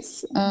like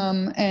this.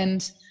 I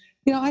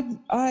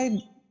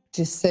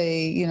just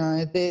see,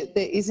 there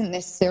isn't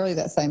necessarily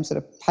that same sort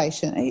of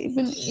patient.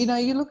 Even,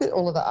 you look at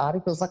all of the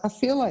articles, like I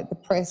feel like the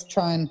press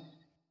try and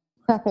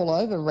crap all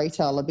over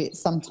retail a bit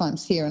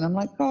sometimes here. And I'm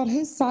like, God,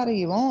 whose side are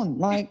you on?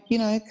 Like,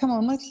 come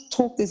on, let's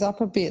talk this up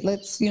a bit.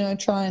 Let's,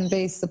 try and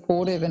be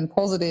supportive and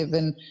positive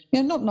and,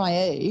 not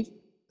naive,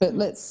 but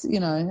let's,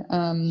 let's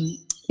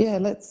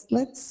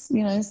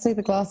see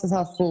the glass as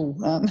half full.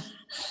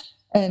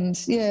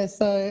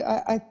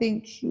 So I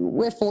think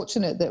we're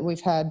fortunate that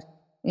we've had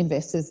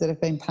investors that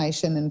have been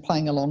patient and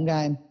playing a long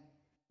game.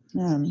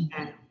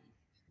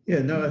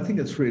 I think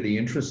it's really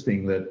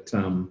interesting that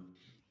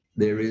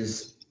there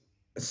is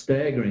a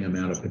staggering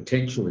amount of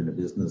potential in a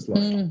business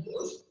like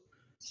yours.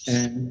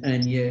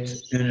 and yet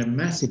and a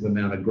massive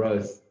amount of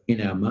growth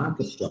in our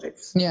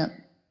marketplace. Yeah.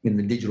 In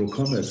the digital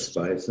commerce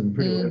space, and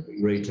pretty well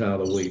every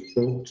retailer we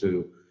talk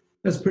to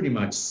has pretty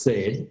much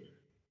said,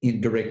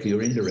 indirectly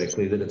or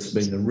indirectly, that it's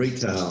been the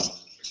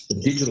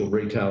digital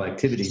retail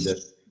activity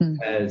that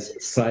has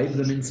saved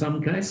them in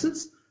some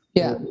cases,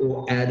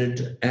 or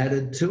added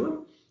to it.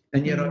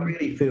 And yet I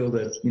really feel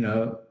that,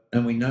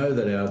 and we know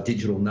that our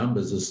digital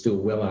numbers are still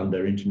well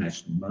under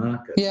international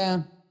markets.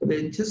 Yeah. But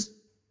it just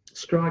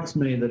strikes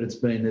me that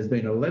there's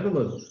been a level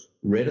of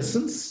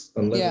reticence,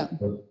 a level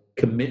of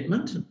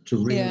commitment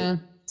to really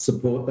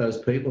support those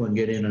people and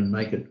get in and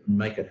make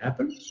it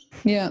happen.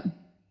 Yeah.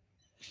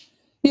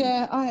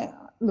 Yeah,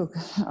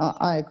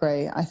 I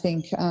agree. I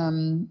think,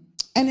 and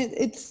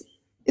it's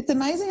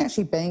amazing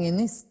actually being in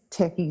this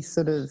techie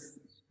sort of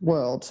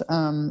world.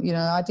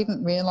 I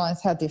didn't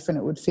realise how different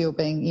it would feel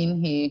being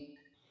in here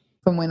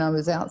from when I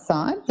was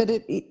outside, but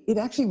it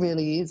actually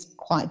really is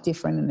quite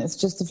different, and it's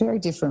just a very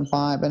different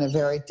vibe and a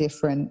very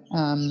different,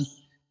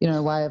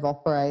 way of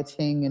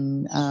operating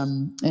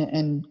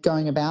and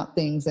going about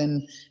things.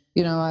 And,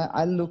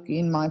 I look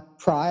in my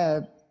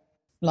prior,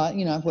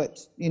 I've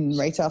worked in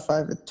retail for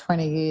over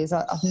 20 years.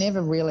 I've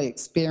never really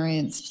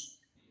experienced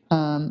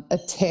a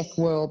tech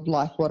world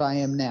like what I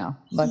am now.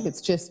 Like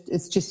it's just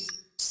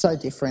so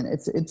different.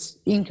 It's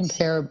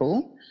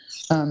incomparable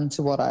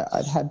to what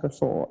I'd had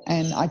before,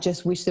 and I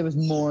just wish there was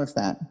more of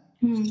that.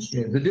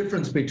 Yeah, the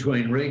difference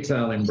between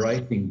retail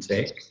embracing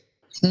tech,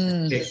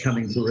 tech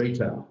coming to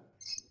retail.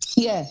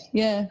 Yeah.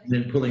 And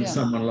then pulling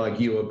someone like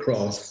you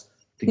across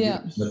to give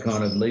them the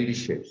kind of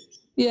leadership.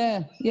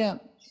 Yeah.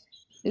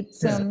 It's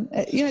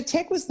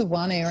tech was the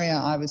one area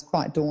I was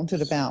quite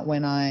daunted about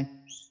when I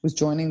was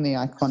joining the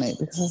Iconic,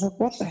 because I was like,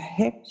 what the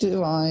heck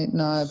do I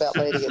know about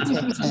leading a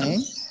tech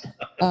team?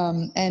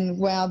 And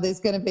wow, there's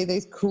going to be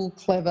these cool,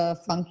 clever,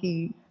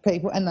 funky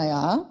people, and they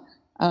are.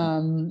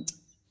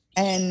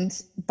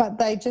 But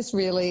they just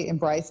really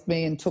embraced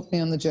me and took me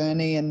on the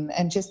journey,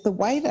 and just the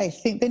way they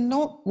think. They're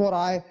not what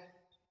I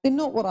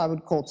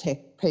would call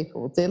tech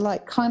people. They're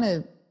like kind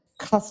of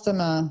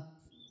customer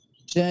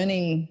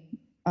journey,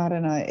 I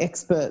don't know,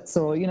 experts,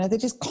 or, they're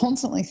just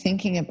constantly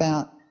thinking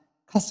about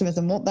customers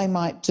and what they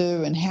might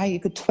do and how you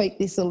could tweak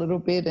this a little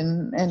bit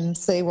and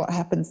see what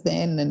happens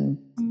then. And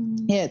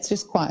it's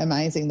just quite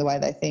amazing the way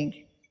they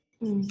think.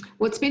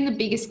 What's been the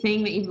biggest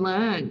thing that you've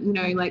learned,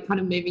 like kind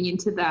of moving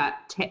into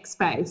that tech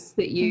space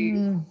that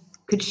you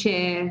could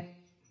share?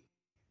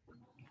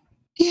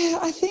 Yeah,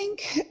 I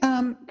think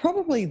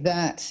probably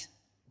that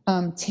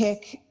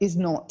tech is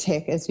not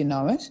tech as you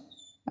know it.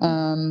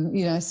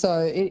 So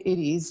it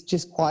is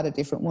just quite a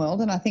different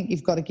world, and I think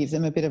you've got to give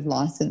them a bit of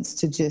license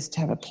to just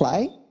have a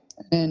play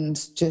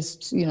and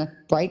just,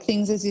 break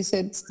things, as you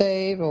said,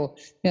 Steve, or,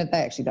 they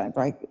actually don't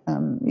break,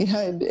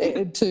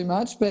 too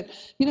much, but,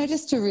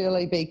 just to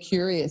really be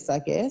curious, I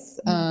guess.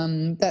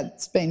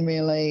 That's been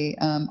really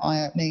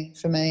eye-opening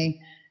for me.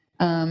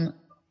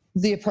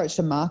 The approach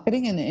to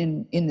marketing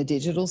and in the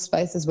digital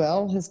space as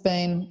well has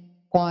been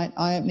quite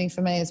eye-opening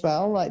for me as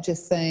well, like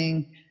just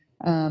seeing,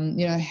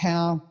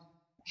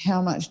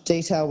 how much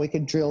detail we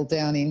could drill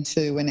down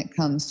into when it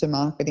comes to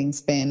marketing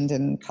spend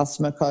and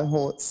customer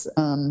cohorts,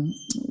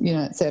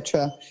 et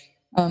cetera.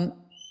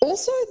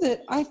 Also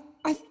that I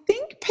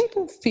think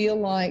people feel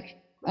like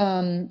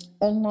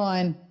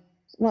online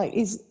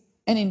is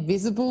an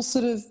invisible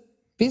sort of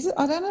business.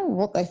 I don't know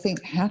what they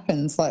think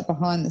happens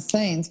behind the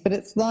scenes, but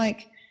it's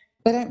like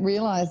they don't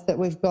realise that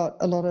we've got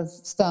a lot of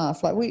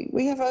staff. Like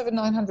we have over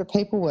 900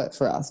 people work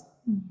for us,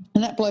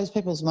 and that blows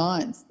people's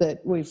minds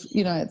that we've,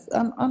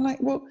 I'm like,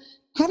 well,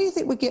 how do you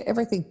think we get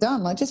everything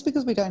done? Like, just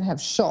because we don't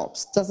have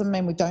shops doesn't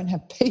mean we don't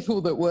have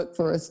people that work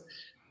for us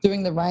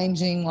doing the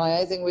ranging,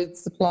 liaising with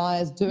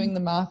suppliers, doing the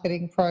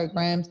marketing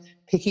programs,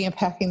 picking and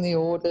packing the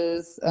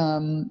orders,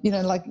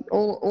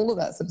 all of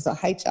that sort of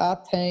stuff,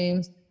 HR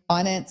teams,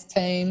 finance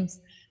teams.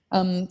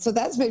 So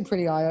that's been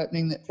pretty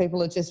eye-opening, that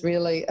people are just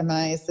really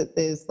amazed that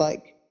there's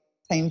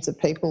teams of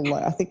people.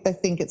 I think they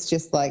think it's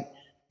just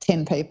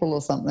 10 people or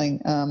something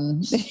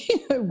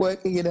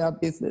working in our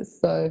business.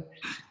 So,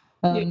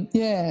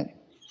 yeah.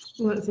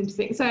 Well, that's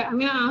interesting. So I'm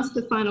going to ask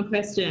the final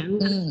question.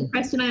 The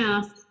question I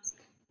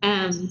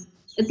ask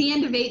at the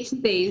end of each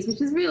of these, which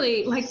is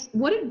really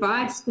what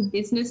advice for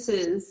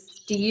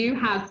businesses do you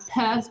have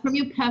from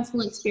your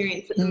personal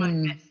experience at the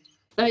moment?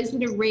 Those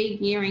that are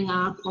re-gearing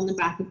up on the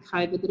back of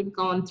COVID, that have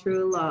gone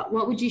through a lot,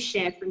 what would you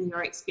share from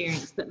your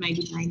experience that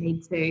maybe they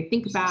need to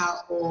think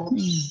about, or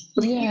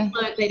learn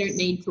they don't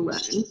need to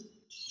learn?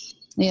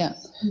 Yeah.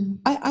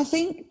 I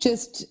think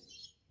just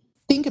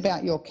think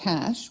about your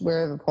cash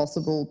wherever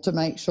possible to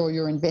make sure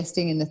you're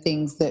investing in the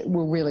things that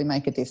will really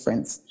make a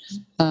difference.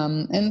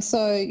 And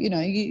so,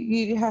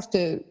 you have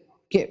to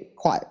get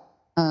quite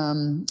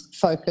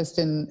focused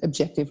and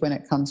objective when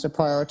it comes to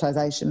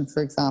prioritization,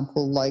 for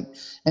example,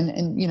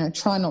 and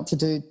try not to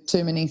do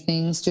too many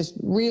things. Just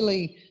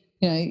really,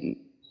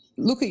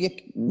 look at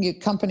your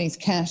company's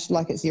cash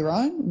like it's your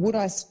own. Would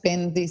I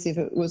spend this if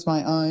it was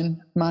my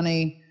own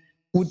money?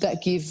 would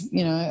that give,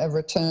 a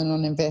return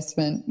on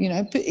investment,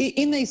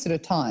 in these sort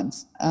of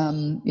times,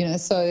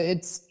 so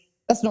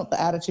that's not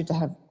the attitude to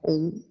have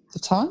all the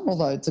time,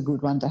 although it's a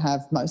good one to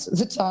have most of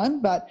the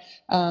time. But,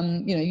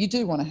 you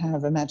do want to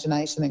have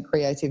imagination and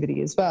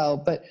creativity as well.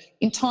 But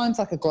in times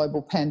like a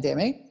global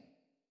pandemic,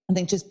 I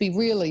think just be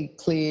really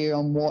clear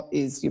on what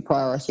is your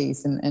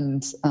priorities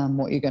and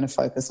what you're going to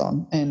focus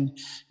on. And,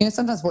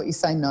 sometimes what you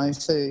say no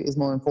to is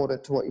more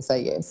important to what you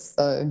say yes.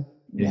 So,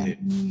 yeah.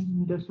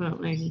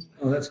 Definitely.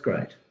 Oh, that's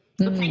great.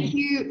 Well, thank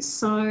you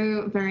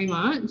so very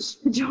much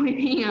for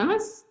joining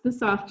us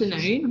this afternoon. I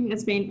think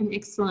it's been an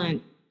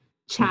excellent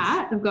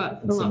chat. I've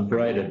got a lot some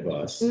great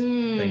advice.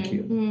 Thank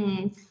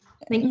you.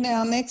 Thank you.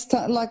 Now, next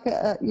time,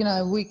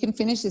 we can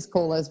finish this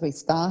call as we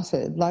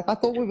started. I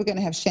thought we were going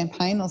to have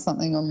champagne or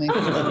something on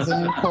this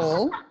Zoom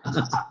call.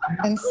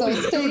 And so,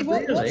 Steve,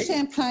 what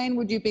champagne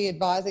would you be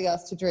advising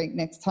us to drink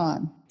next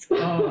time?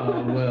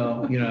 Oh,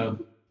 well,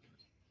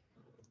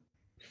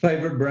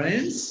 favourite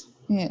brands?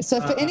 Yeah. So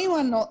for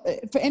anyone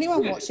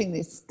watching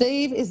this,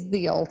 Steve is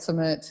the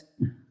ultimate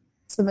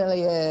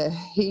sommelier.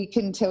 He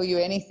can tell you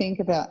anything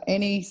about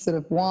any sort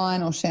of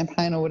wine or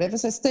champagne or whatever.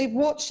 So, Steve,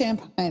 what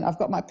champagne? I've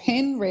got my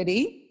pen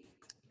ready,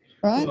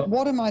 right? Well,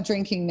 what am I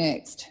drinking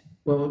next?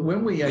 Well,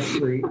 when we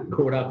actually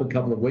caught up a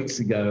couple of weeks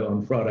ago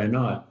on Friday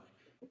night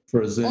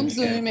for a Zoom on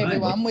Zoom, campaign,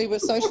 everyone, we were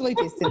socially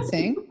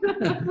distancing.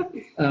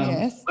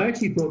 Yes. I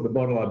actually thought the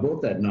bottle I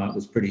bought that night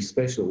was pretty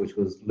special, which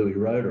was Louis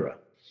Roederer.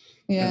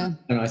 Yeah.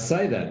 And I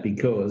say that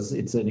because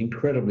it's an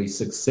incredibly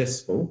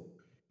successful,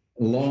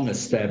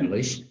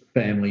 long-established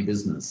family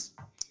business.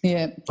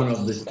 Yeah. One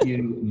of the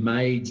few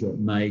major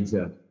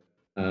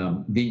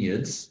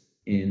vineyards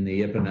in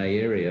the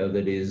Epernay area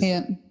that is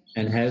and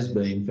has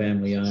been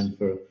family-owned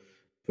for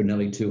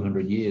nearly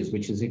 200 years,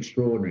 which is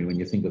extraordinary when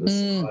you think of the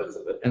size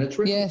of it. And it's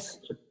really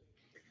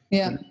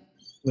Yeah.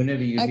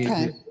 Whenever you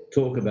hear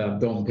talk about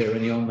Dom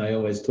Perignon, they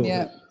always talk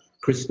about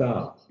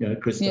Cristal,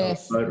 Cristal.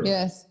 Yes. So,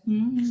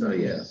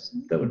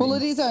 that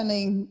would it is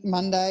only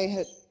Monday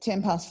at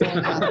 4:10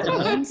 in the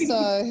afternoon,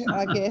 so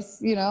I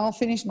guess, I'll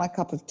finish my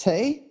cup of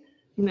tea,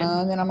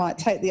 and then I might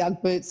take the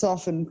Ugg boots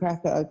off and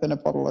crack open a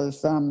bottle of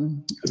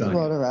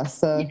Roederer.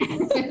 So.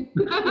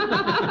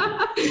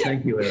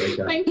 Thank you,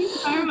 Erica. Thank you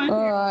so much.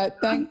 All right.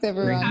 Thanks,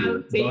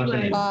 everyone. See you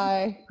later.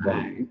 Bye.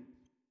 Bye.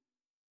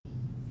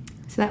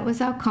 So that was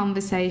our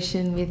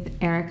conversation with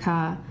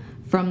Erica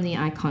from The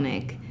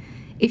Iconic.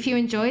 If you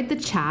enjoyed the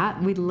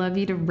chat, we'd love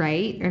you to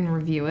rate and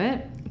review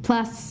it.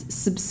 Plus,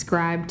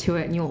 subscribe to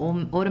it and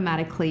you'll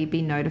automatically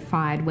be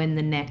notified when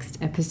the next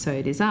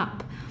episode is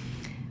up.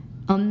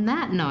 On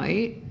that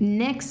note,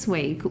 next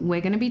week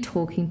we're going to be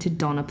talking to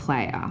Donna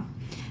Player.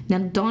 Now,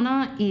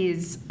 Donna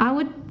is, I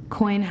would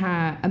coin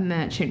her a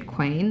merchant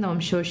queen, though I'm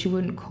sure she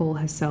wouldn't call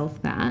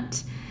herself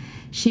that.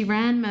 She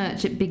ran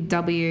merch at Big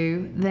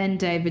W, then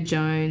David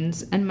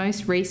Jones, and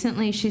most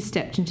recently she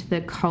stepped into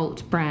the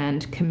cult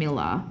brand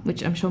Camilla,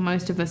 which I'm sure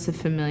most of us are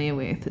familiar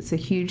with. It's a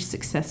huge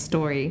success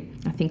story,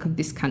 I think, of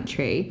this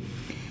country,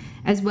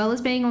 as well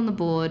as being on the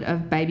board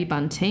of Baby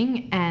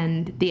Bunting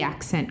and the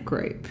Accent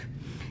Group.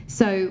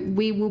 So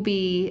we will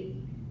be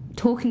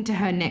talking to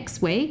her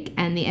next week,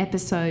 and the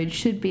episode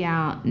should be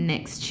out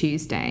next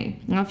Tuesday.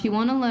 Now, if you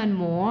want to learn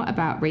more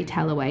about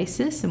Retail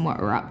Oasis and what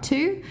we're up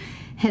to,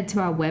 head to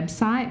our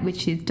website,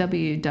 which is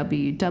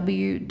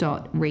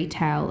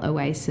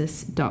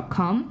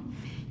www.retailoasis.com.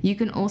 You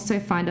can also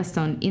find us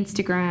on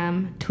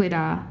Instagram,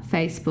 Twitter,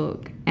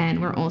 Facebook,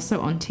 and we're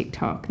also on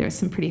TikTok. There are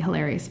some pretty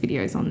hilarious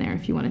videos on there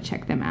if you want to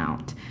check them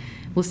out.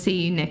 We'll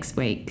see you next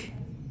week.